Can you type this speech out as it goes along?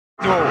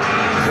go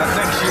that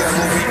next year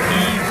will be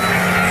even.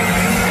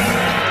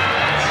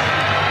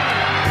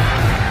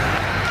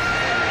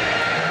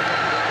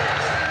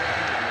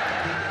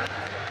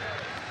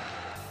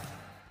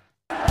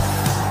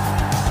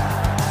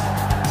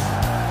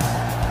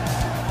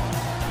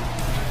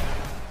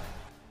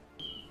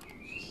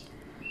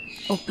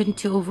 Open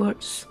to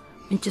awards.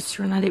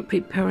 Manchester United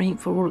preparing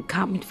for World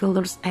Cup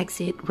midfielders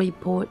exit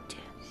report.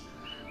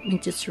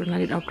 Manchester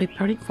United are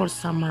preparing for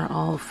summer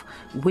of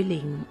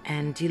willing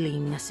and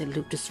dealing as they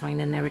look to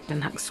strengthen Erik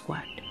ten Hag's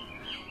squad,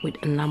 with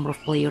a number of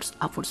players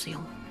up for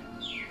sale.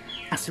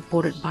 As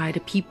reported by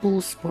the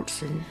People's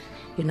Sportsman,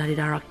 United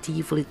are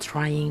actively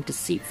trying to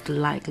sift the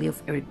likely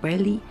of Eric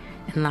Bailly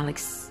and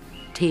Alex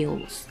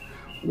Telles,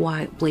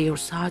 while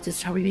players such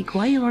as Harry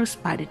Maguire are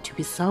expected to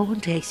be sold on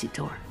the exit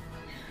door.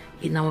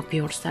 It now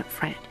appears that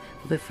Fred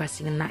will be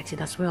facing an exit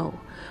as well,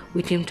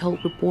 with him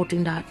told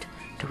reporting that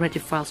the Red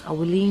Devils are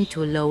willing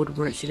to allow the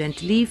Brazilian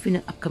to leave in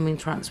the upcoming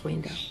transfer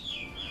window.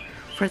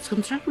 Fred's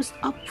contract was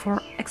up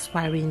for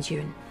expiry in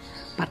June,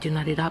 but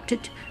United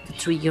opted the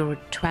 3-year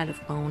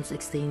 £12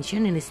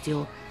 extension and is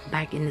still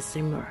back in the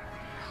summer,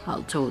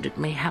 although it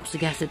may have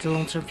suggested a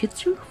long-term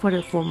future for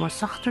the former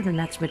Shakhtar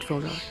Donetsk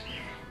midfielder.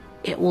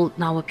 It will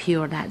now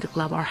appear that the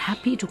club are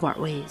happy to part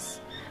ways.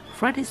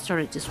 Fred is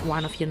started just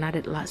one of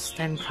United's last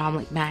 10 Premier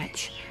League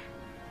match,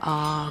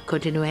 a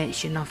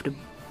continuation of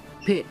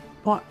the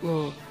part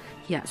where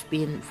he has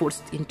been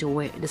forced into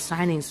the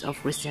signings of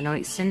Christian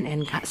Eriksen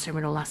and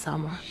Casemiro last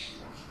summer.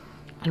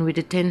 And with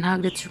the Ten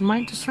Hag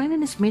determined to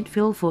strengthen his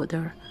midfield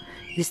further,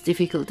 it is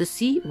difficult to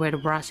see where the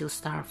Brazil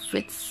star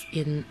fits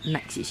in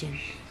next season.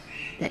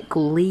 That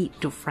could lead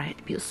to Fred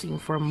pushing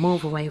for a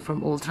move away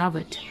from Old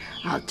Trafford,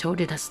 although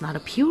it does not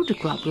appear the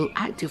club will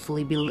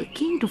actively be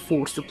looking to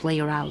force the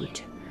player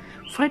out.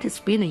 Fred has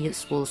been a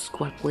useful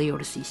squad player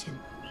this season,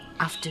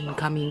 often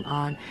coming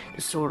on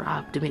to shore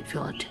up the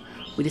midfield,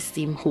 with his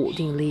team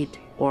holding lead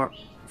or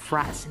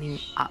freshening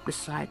up the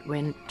side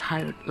when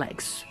tired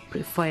legs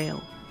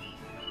prevail.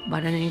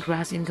 But an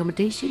increase in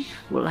competition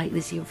will likely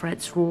see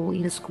Fred's role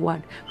in the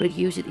squad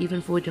reduce it even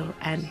further,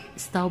 and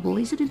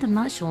established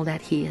international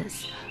that he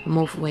is, a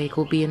move away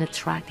could be an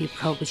attractive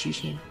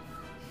proposition.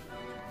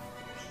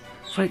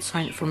 Fred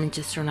signed for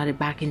Manchester United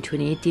back in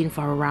 2018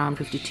 for around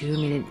 £52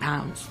 million,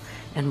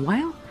 and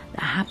while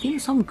there have been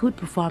some good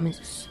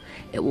performances,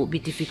 it will be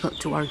difficult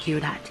to argue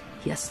that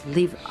he has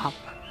lived up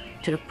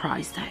to the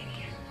price tag.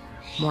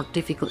 More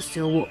difficult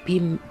still would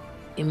be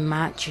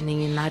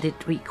imagining United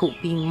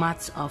recouping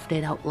much of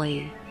that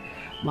outlay.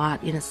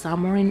 But in a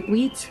summer in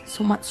which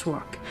so much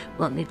work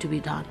will need to be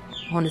done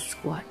on the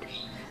squad,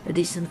 a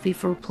decent fee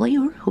for a player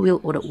who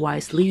will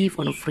otherwise leave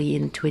on a free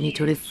in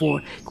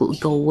 2024 could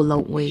go a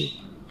long way.